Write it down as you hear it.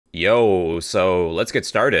Yo, so let's get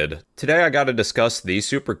started. Today I gotta discuss the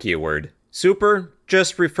super keyword. Super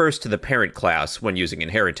just refers to the parent class when using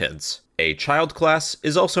inheritance. A child class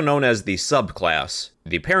is also known as the subclass.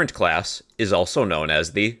 The parent class is also known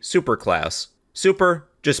as the superclass. Super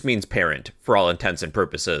just means parent for all intents and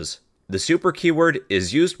purposes. The super keyword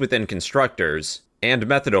is used within constructors and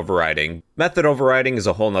method overriding. Method overriding is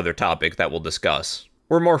a whole nother topic that we'll discuss.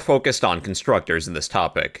 We're more focused on constructors in this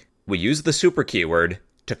topic. We use the super keyword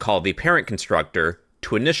to call the parent constructor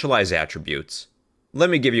to initialize attributes. Let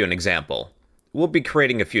me give you an example. We'll be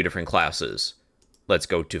creating a few different classes. Let's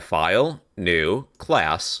go to File, New,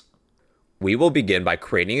 Class. We will begin by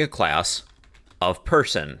creating a class of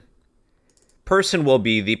person. Person will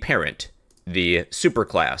be the parent, the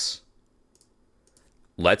superclass.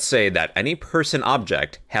 Let's say that any person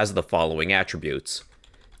object has the following attributes.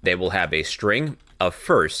 They will have a string of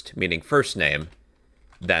first, meaning first name,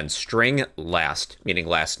 then string last, meaning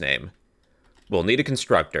last name. We'll need a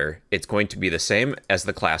constructor. It's going to be the same as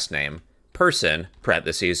the class name, person,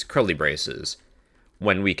 parentheses, curly braces.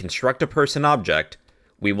 When we construct a person object,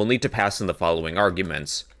 we will need to pass in the following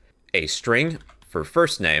arguments: a string for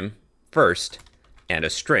first name, first, and a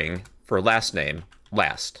string for last name,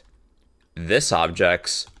 last. This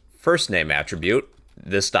object's first name attribute,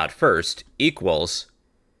 this.first, equals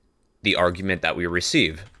the argument that we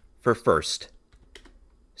receive for first.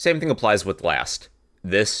 Same thing applies with last.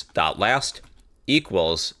 This.last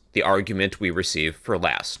equals the argument we receive for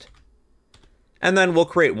last. And then we'll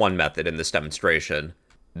create one method in this demonstration.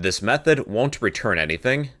 This method won't return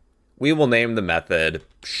anything. We will name the method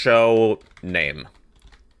showName.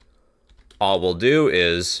 All we'll do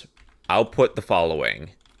is output the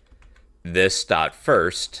following: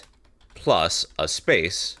 this.first plus a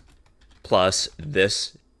space plus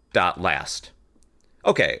this.last.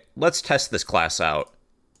 Okay, let's test this class out.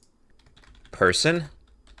 Person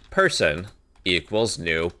equals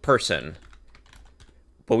new person.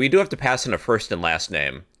 But we do have to pass in a first and last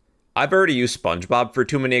name. I've already used SpongeBob for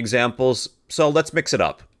too many examples, so let's mix it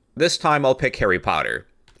up. This time I'll pick Harry Potter.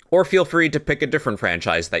 Or feel free to pick a different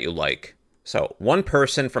franchise that you like. So, one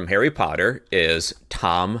person from Harry Potter is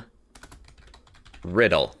Tom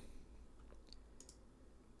Riddle.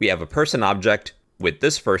 We have a person object with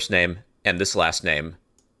this first name and this last name.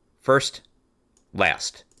 First,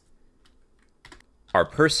 last. Our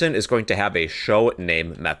person is going to have a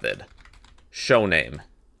showName method. Showname.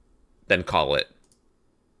 Then call it.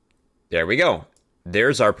 There we go.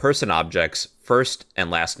 There's our person object's first and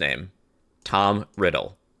last name. Tom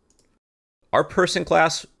Riddle. Our person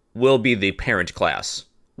class will be the parent class.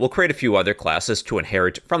 We'll create a few other classes to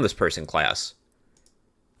inherit from this person class.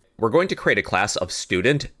 We're going to create a class of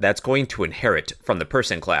student that's going to inherit from the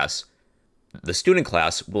person class. The student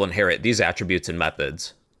class will inherit these attributes and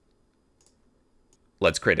methods.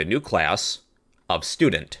 Let's create a new class of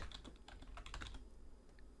student.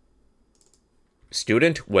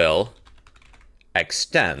 Student will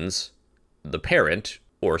extends the parent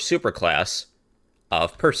or superclass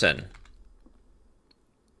of person.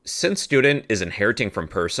 Since student is inheriting from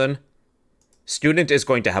person, student is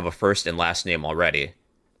going to have a first and last name already,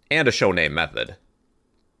 and a showName method.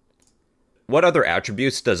 What other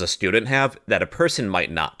attributes does a student have that a person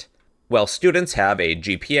might not? Well, students have a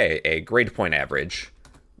GPA, a grade point average.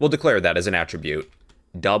 We'll declare that as an attribute.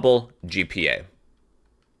 Double GPA.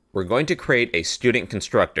 We're going to create a student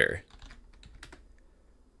constructor.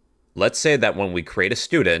 Let's say that when we create a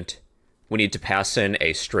student, we need to pass in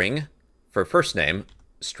a string for first name,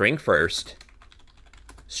 string first,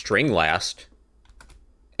 string last,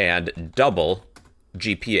 and double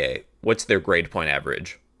GPA. What's their grade point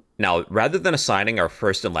average? Now, rather than assigning our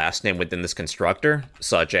first and last name within this constructor,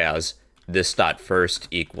 such as this.first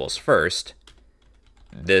equals first,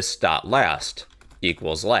 this.last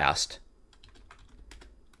equals last,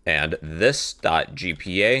 and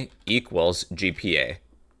this.gpa equals GPA,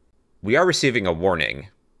 we are receiving a warning.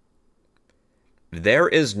 There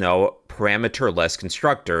is no parameterless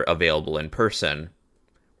constructor available in person.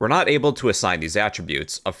 We're not able to assign these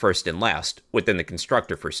attributes of first and last within the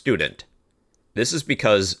constructor for student. This is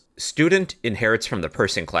because student inherits from the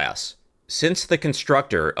person class. Since the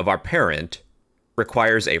constructor of our parent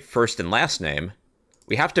requires a first and last name,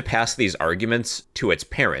 we have to pass these arguments to its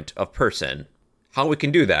parent of person. How we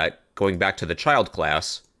can do that, going back to the child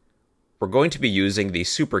class, we're going to be using the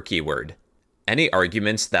super keyword. Any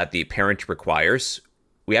arguments that the parent requires,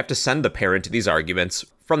 we have to send the parent these arguments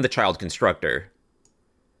from the child constructor.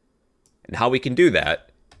 And how we can do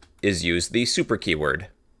that is use the super keyword,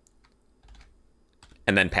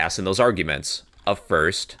 and then pass in those arguments of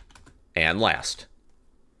first and last.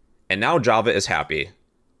 And now Java is happy.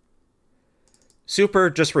 Super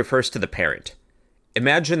just refers to the parent.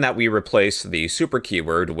 Imagine that we replace the super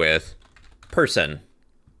keyword with person.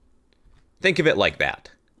 Think of it like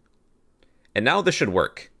that. And now this should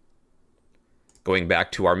work. Going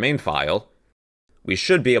back to our main file, we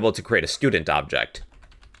should be able to create a student object.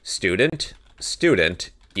 Student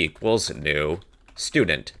equals new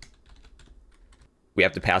student. We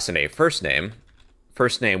have to pass in a first name.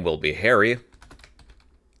 First name will be Harry.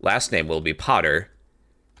 Last name will be Potter.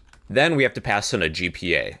 Then we have to pass in a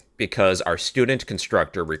GPA because our student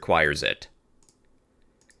constructor requires it.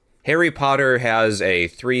 Harry Potter has a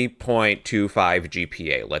 3.25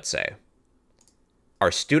 GPA, let's say. Our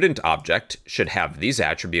student object should have these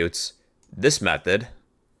attributes, this method,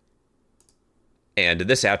 and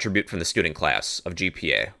this attribute from the student class of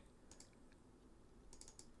GPA.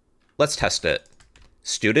 Let's test it.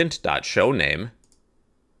 Student.showName.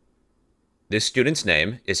 This student's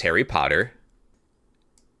name is Harry Potter,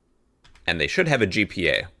 and they should have a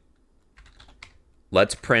GPA.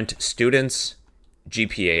 Let's print student's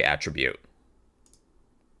GPA attribute.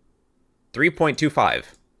 3.25.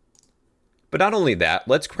 But not only that,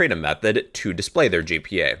 let's create a method to display their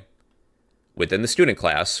GPA. Within the student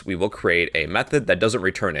class, we will create a method that doesn't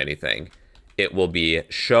return anything. It will be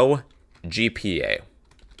showGPA.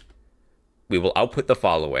 We will output the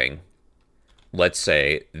following. Let's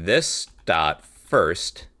say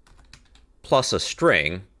this.first plus a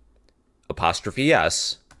string apostrophe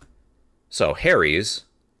s. So Harry's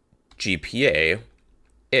GPA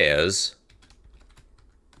is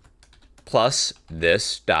plus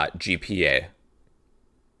this.gpa.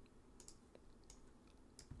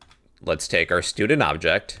 Let's take our student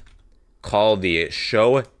object, call the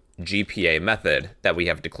showGPA method that we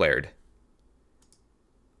have declared.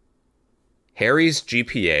 Harry's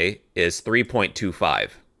GPA is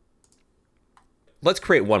 3.25. Let's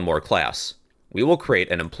create one more class. We will create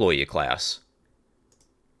an employee class.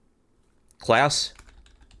 Class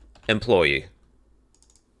employee.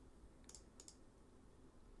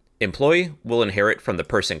 Employee will inherit from the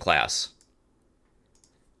person class.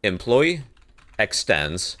 Employee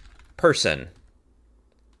extends person.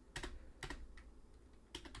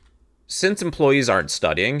 Since employees aren't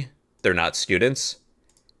studying, they're not students,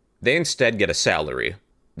 they instead get a salary.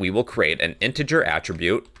 We will create an integer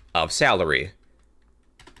attribute of salary.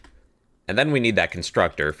 And then we need that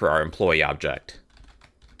constructor for our employee object.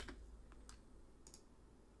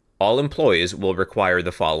 All employees will require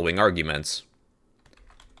the following arguments.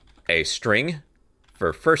 A string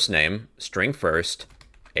for first name, string first,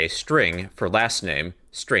 a string for last name,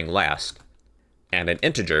 string last, and an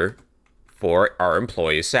integer for our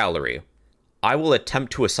employee's salary. I will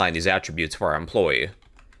attempt to assign these attributes for our employee.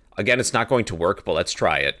 Again, it's not going to work, but let's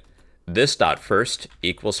try it. This.first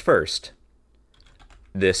equals first.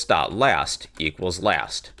 This.last equals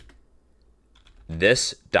last.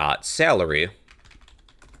 This.salary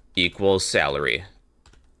equals salary.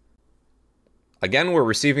 Again, we're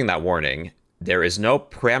receiving that warning. There is no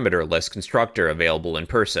parameter list constructor available in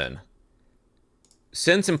person.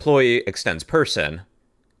 Since employee extends person,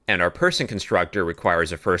 and our person constructor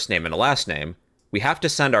requires a first name and a last name, we have to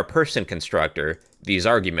send our person constructor these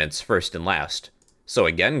arguments first and last. So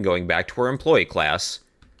again, going back to our employee class,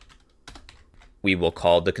 we will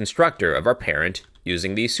call the constructor of our parent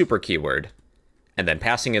using the super keyword, and then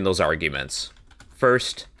passing in those arguments,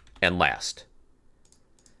 first and last.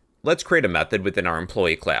 Let's create a method within our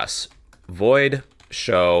employee class, void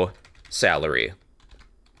show salary.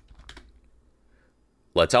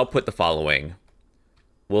 Let's output the following.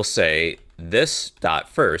 We'll say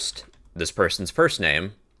this.first, this person's first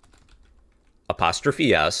name,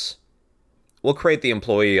 apostrophe s. We'll create the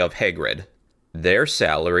employee of Hagrid. Their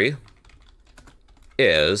salary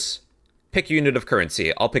is, pick unit of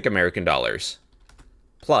currency, I'll pick American dollars,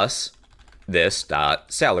 plus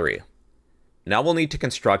this.salary. Now we'll need to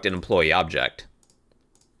construct an employee object.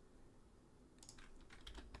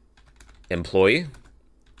 Employee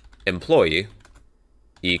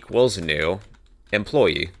equals new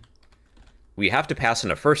employee. We have to pass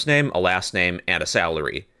in a first name, a last name, and a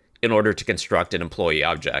salary in order to construct an employee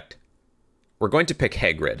object. We're going to pick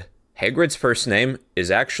Hagrid. Hagrid's first name is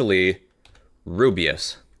actually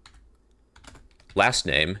Rubeus. Last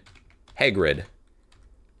name, Hagrid.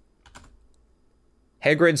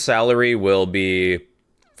 Hagrid's salary will be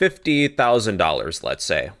 $50,000, let's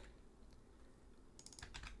say.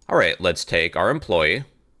 All right, let's take our employee,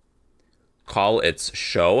 call its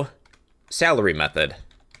show salary method.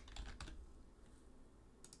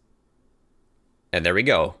 And there we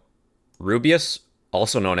go. Rubeus,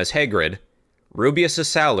 also known as Hagrid, Rubeus'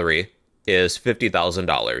 salary is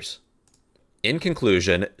 $50,000. In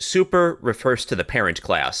conclusion, super refers to the parent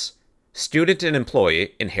class. Student and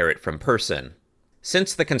employee inherit from person.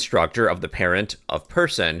 Since the constructor of the parent of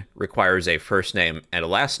person requires a first name and a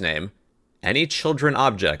last name, any children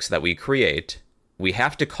objects that we create, we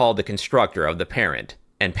have to call the constructor of the parent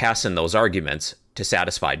and pass in those arguments to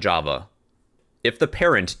satisfy Java. If the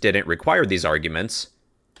parent didn't require these arguments,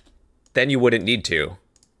 then you wouldn't need to.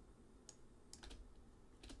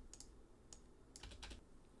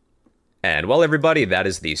 And well, everybody, that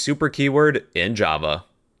is the super keyword in Java.